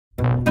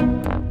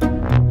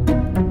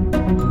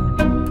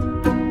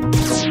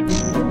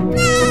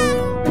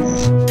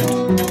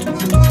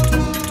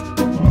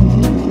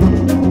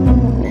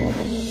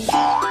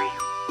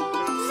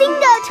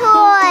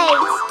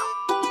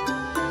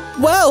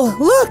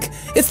Look!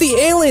 It's the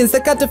aliens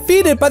that got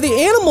defeated by the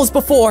animals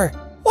before!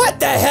 What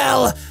the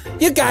hell?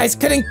 You guys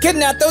couldn't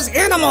kidnap those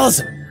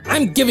animals!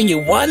 I'm giving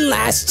you one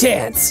last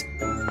chance!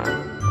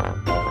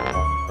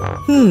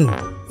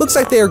 Looks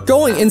like they are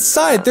going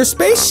inside their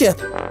spaceship.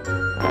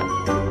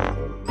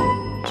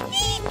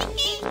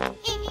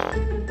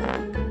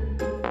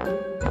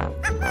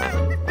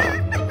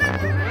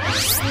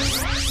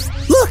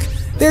 Look!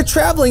 They're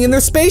traveling in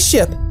their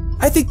spaceship.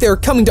 I think they're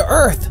coming to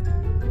Earth.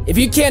 If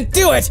you can't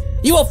do it,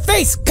 you will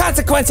face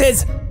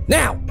consequences!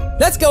 Now,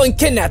 let's go and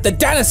kidnap the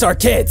dinosaur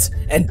kids!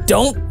 And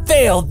don't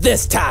fail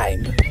this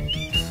time!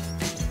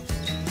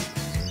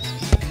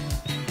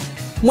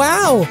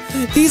 Wow!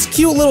 These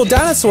cute little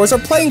dinosaurs are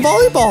playing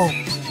volleyball!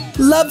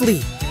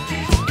 Lovely!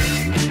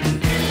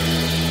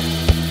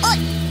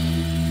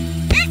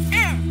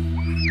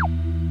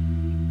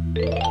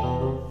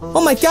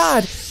 Oh my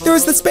god! There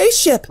is the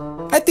spaceship!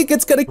 I think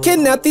it's gonna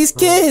kidnap these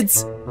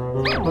kids!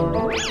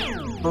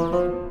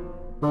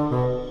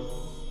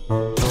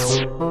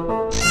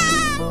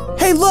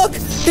 Hey look!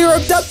 They're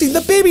abducting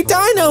the baby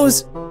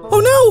dinos! Oh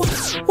no!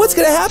 What's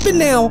gonna happen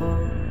now?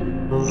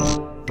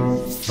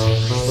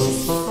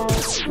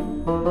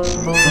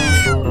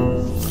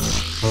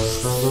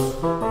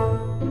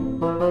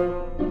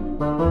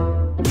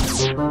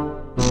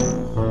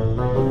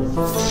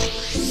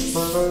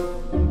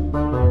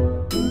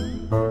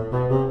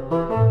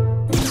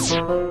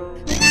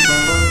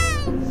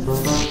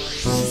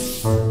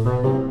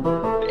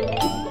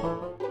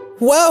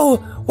 Whoa!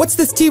 What's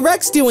this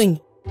T-Rex doing?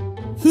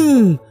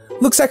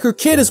 Looks like her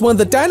kid is one of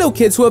the dino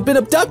kids who have been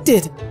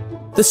abducted.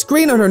 The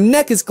screen on her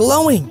neck is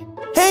glowing.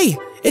 Hey,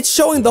 it's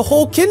showing the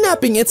whole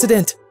kidnapping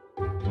incident.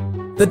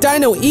 The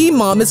Dino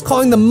E-Mom is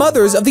calling the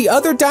mothers of the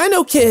other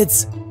dino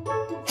kids.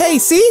 Hey,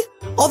 see?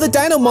 All the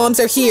dino moms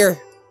are here.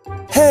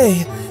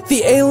 Hey,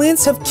 the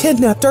aliens have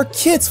kidnapped our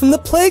kids from the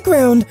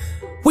playground.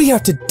 We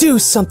have to do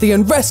something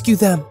and rescue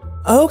them.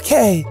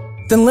 Okay,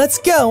 then let's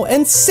go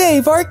and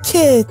save our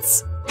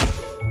kids.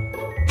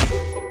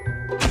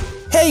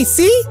 Hey,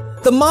 see?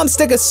 The mom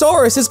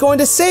Stegosaurus is going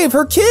to save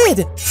her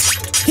kid.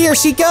 Here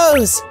she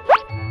goes.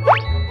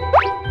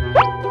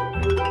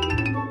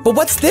 But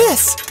what's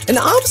this? An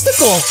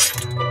obstacle.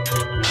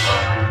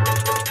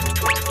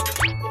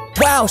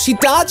 Wow, she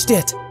dodged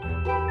it.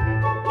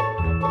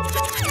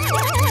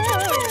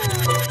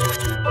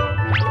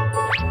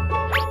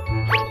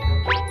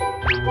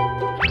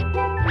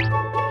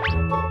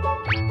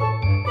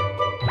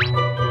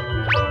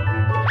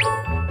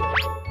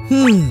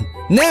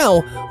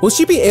 Now, will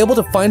she be able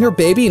to find her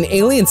baby in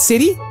Alien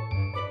City?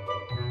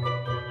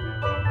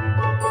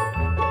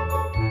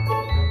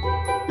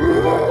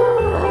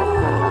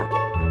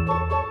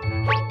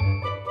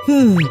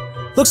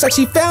 Looks like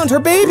she found her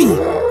baby.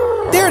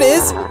 There it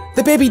is.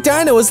 The baby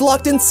dino is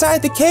locked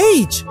inside the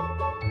cage.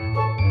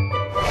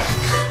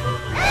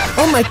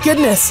 Oh my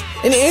goodness,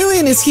 an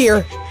alien is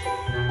here.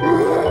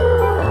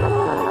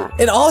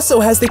 It also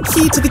has the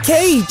key to the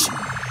cage.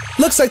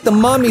 Looks like the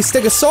mommy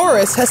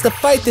Stegosaurus has to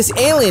fight this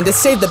alien to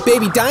save the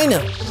baby dino.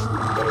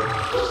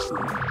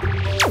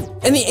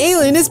 And the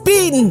alien is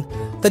beaten.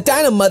 The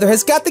dino mother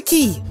has got the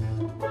key.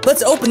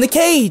 Let's open the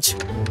cage.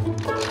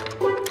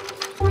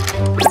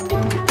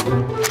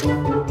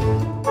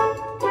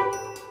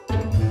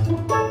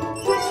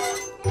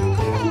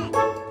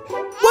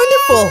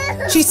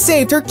 Wonderful! She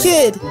saved her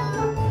kid.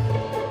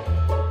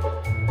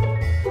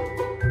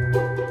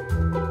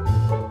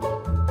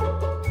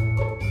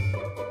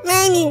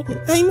 Mommy,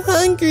 I'm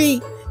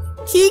hungry.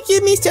 Can you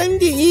give me something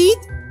to eat?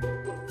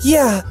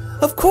 Yeah,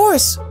 of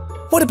course.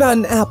 What about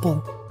an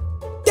apple?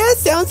 That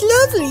sounds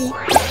lovely.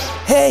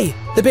 Hey,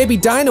 the baby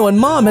dino and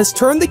mom has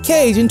turned the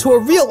cage into a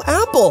real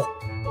apple.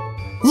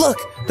 Look,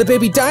 the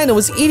baby dino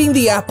is eating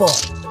the apple.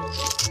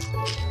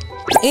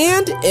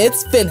 And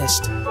it's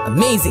finished.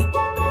 Amazing.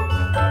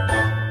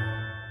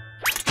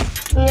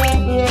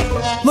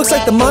 Looks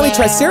like the mommy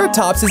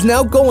Triceratops is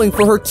now going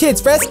for her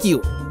kid's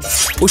rescue.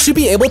 Will she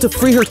be able to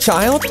free her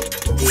child?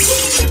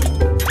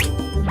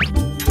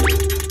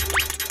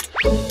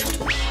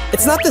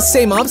 It's not the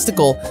same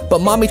obstacle, but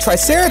mommy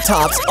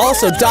Triceratops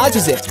also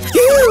dodges it.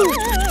 Yoo-hoo!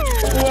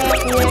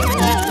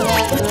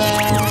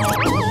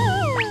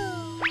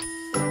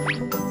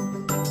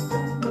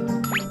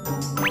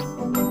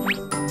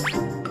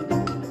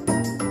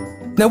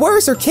 Now where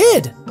is her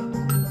kid?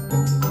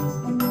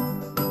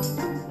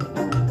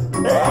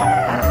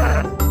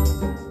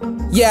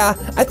 Yeah,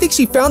 I think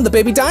she found the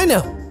baby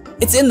dino.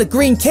 It's in the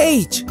green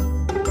cage.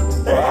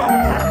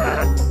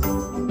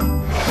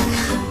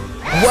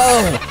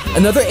 Whoa,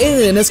 another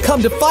alien has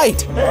come to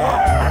fight.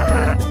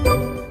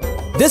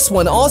 This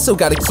one also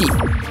got a key.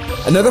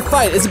 Another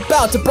fight is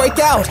about to break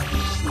out.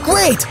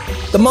 Great,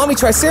 the mommy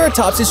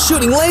Triceratops is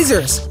shooting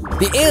lasers.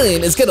 The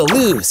alien is gonna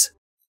lose.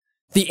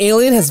 The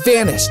alien has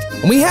vanished,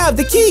 and we have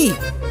the key.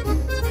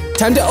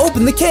 Time to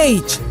open the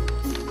cage.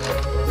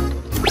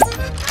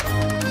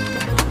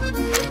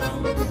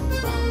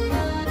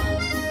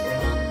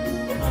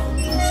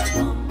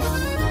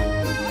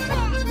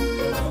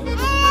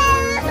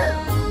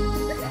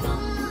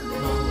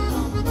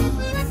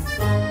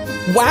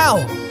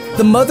 Wow!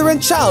 The mother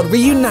and child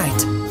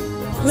reunite.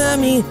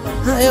 Mommy,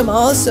 I am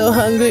also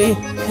hungry,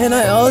 and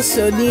I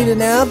also need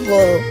an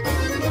apple.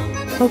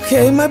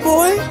 Okay, my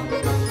boy?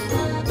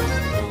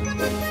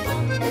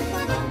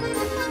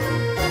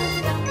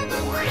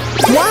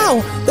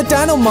 Wow! The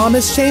Dino Mom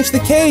has changed the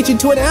cage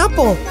into an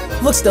apple.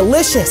 Looks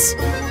delicious.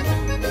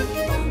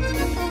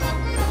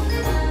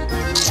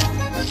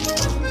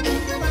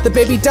 The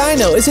baby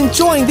dino is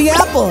enjoying the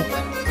apple.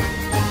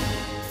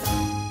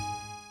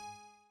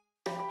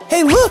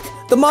 Hey, look!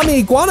 The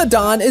mommy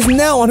iguanodon is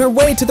now on her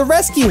way to the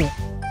rescue.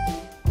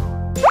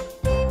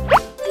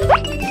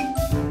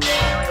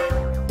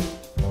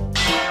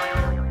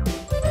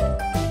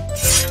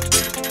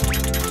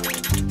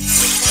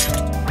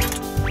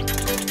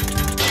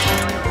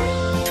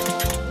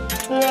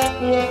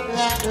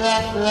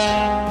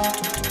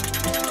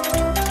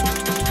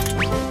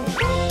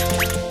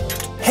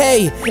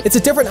 Hey, it's a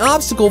different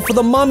obstacle for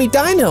the mommy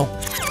dino,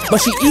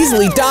 but she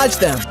easily dodged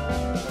them.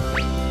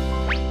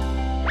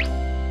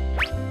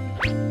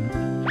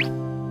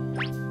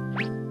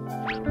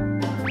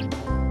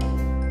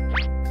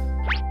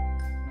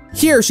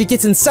 Here she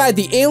gets inside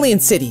the alien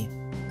city.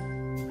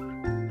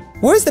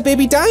 Where's the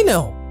baby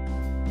dino?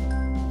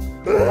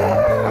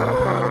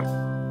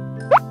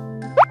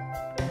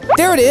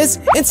 There it is,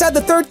 inside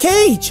the third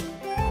cage.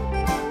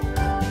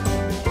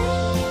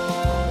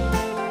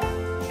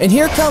 And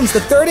here comes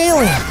the third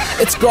alien.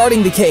 It's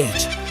guarding the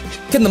cage.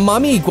 Can the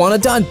mommy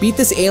iguanodon beat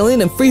this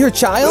alien and free her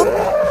child?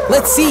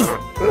 Let's see.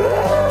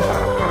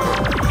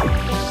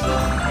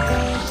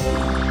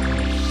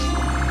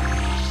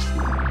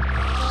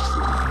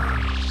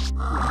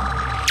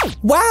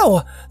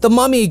 Wow! The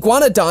mommy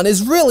iguanodon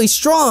is really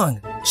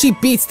strong. She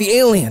beats the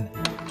alien.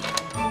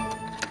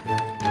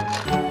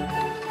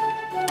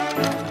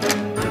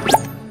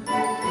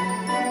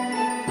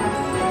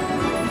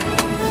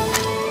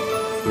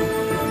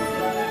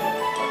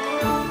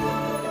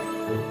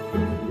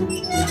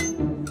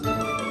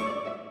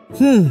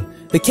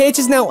 The cage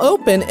is now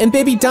open and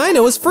baby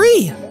dino is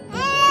free.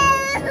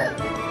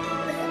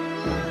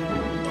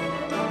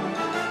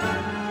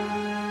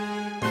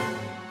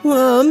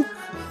 Mom,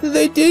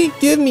 they didn't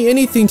give me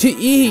anything to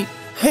eat.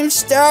 I'm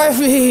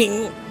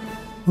starving.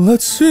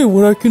 Let's see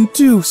what I can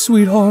do,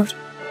 sweetheart.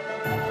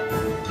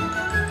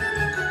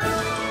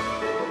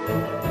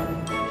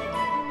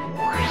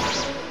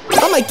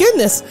 Oh my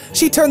goodness!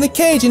 She turned the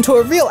cage into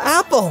a real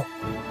apple.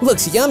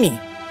 Looks yummy.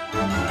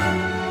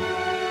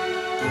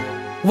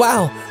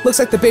 Wow, looks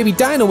like the baby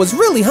dino was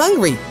really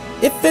hungry.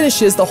 It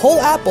finishes the whole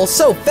apple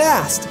so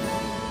fast.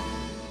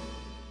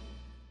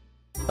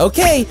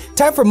 Okay,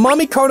 time for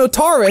Mommy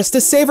Carnotaurus to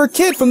save her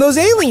kid from those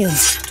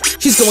aliens.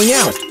 She's going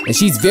out, and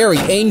she's very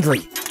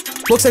angry.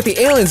 Looks like the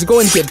aliens are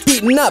going to get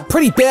beaten up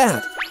pretty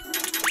bad.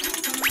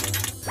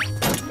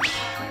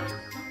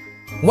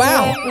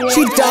 Wow,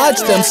 she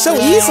dodged them so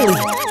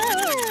easily.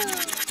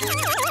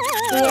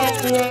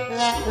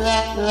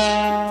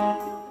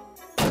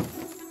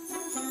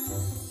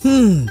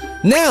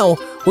 Now,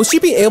 will she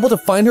be able to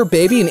find her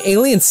baby in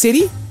Alien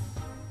City?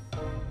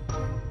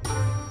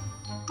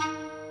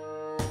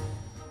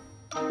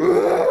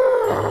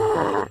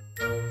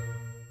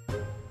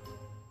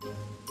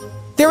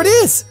 There it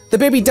is! The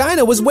baby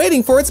dino was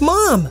waiting for its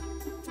mom.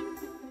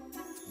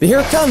 But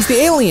here comes the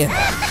alien.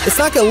 It's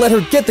not gonna let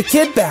her get the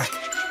kid back.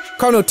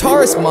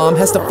 Carnotaurus' mom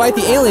has to fight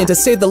the alien to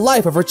save the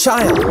life of her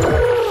child.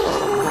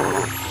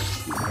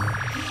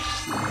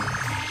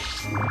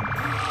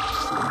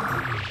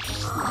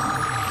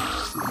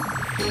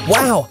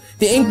 Wow,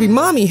 the angry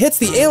mommy hits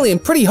the alien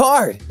pretty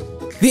hard.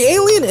 The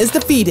alien is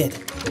defeated.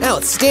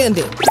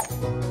 Outstanding.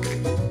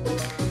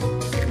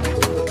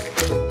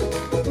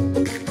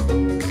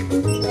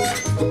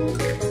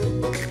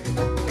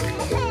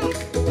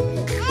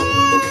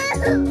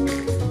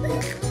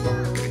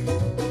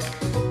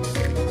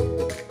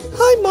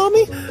 Hi,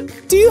 Mommy.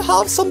 Do you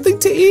have something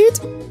to eat?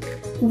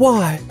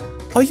 Why?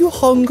 Are you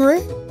hungry?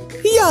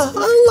 Yeah,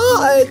 a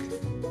lot.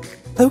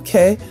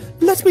 Okay,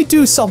 let me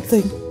do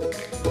something.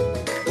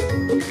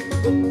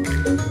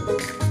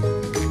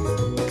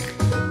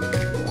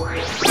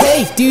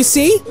 Hey, do you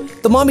see?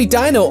 The mommy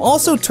dino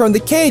also turned the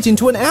cage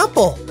into an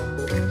apple.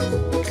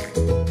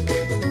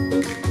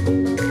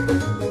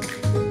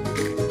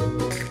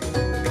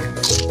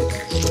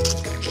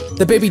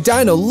 The baby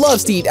dino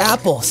loves to eat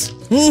apples.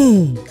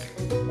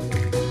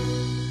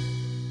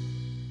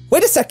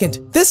 Wait a second,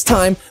 this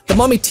time, the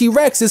mommy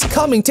T-Rex is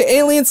coming to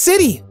Alien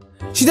City.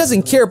 She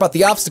doesn't care about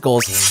the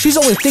obstacles, she's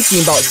only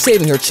thinking about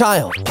saving her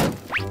child.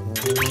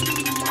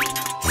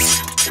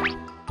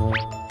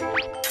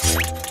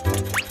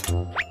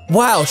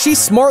 Wow, she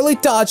smartly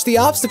dodged the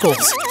obstacles.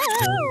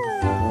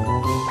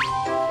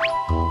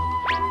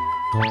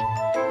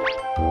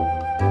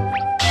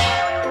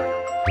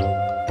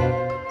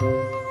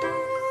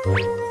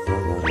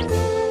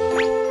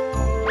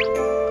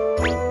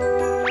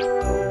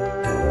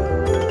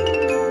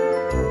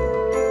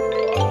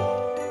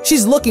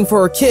 She's looking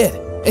for her kid,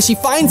 and she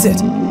finds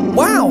it.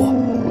 Wow!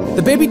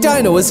 The baby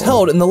dino is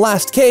held in the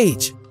last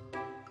cage.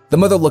 The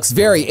mother looks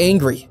very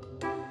angry.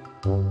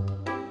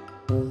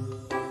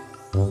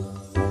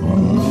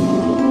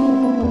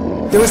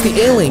 There was the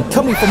alien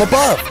coming from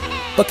above.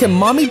 But can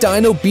Mommy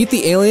Dino beat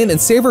the alien and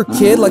save her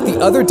kid like the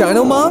other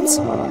Dino moms?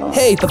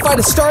 Hey, the fight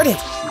has started!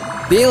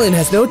 The alien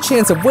has no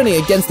chance of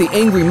winning against the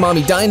angry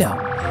Mommy Dino.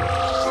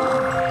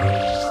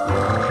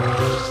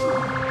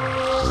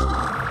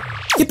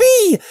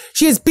 Yippee!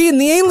 She has beaten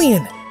the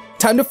alien!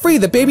 Time to free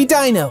the baby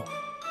dino.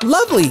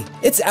 Lovely!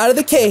 It's out of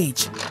the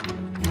cage.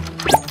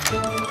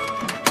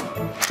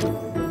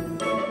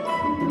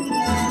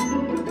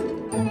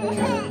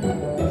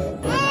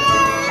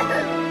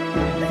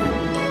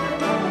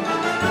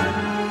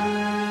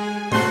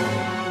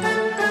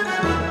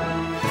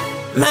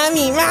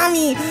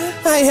 Mommy,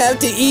 I have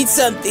to eat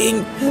something.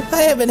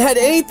 I haven't had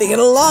anything in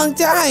a long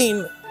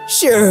time.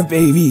 Sure,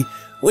 baby.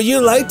 Would you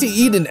like to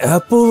eat an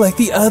apple like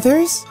the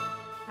others?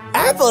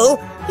 Apple?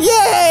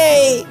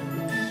 Yay!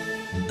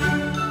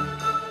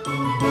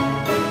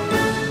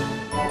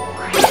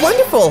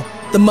 Wonderful!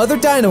 The mother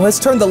dino has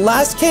turned the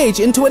last cage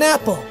into an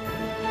apple.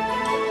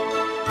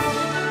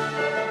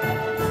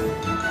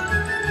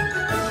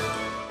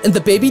 And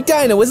the baby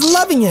dino is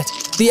loving it.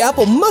 The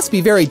apple must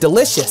be very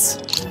delicious.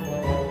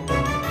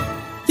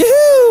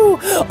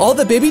 Yoo-hoo! All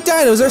the baby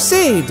dinos are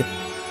saved.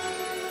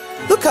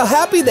 Look how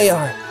happy they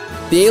are.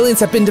 The aliens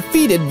have been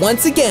defeated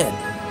once again.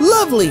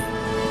 Lovely!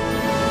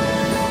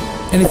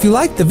 And if you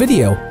liked the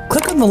video,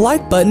 click on the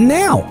like button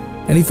now.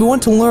 And if you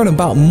want to learn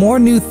about more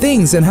new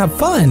things and have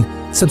fun,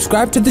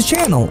 subscribe to the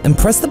channel and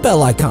press the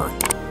bell icon.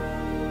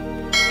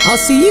 I'll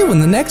see you in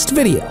the next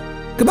video.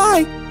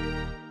 Goodbye!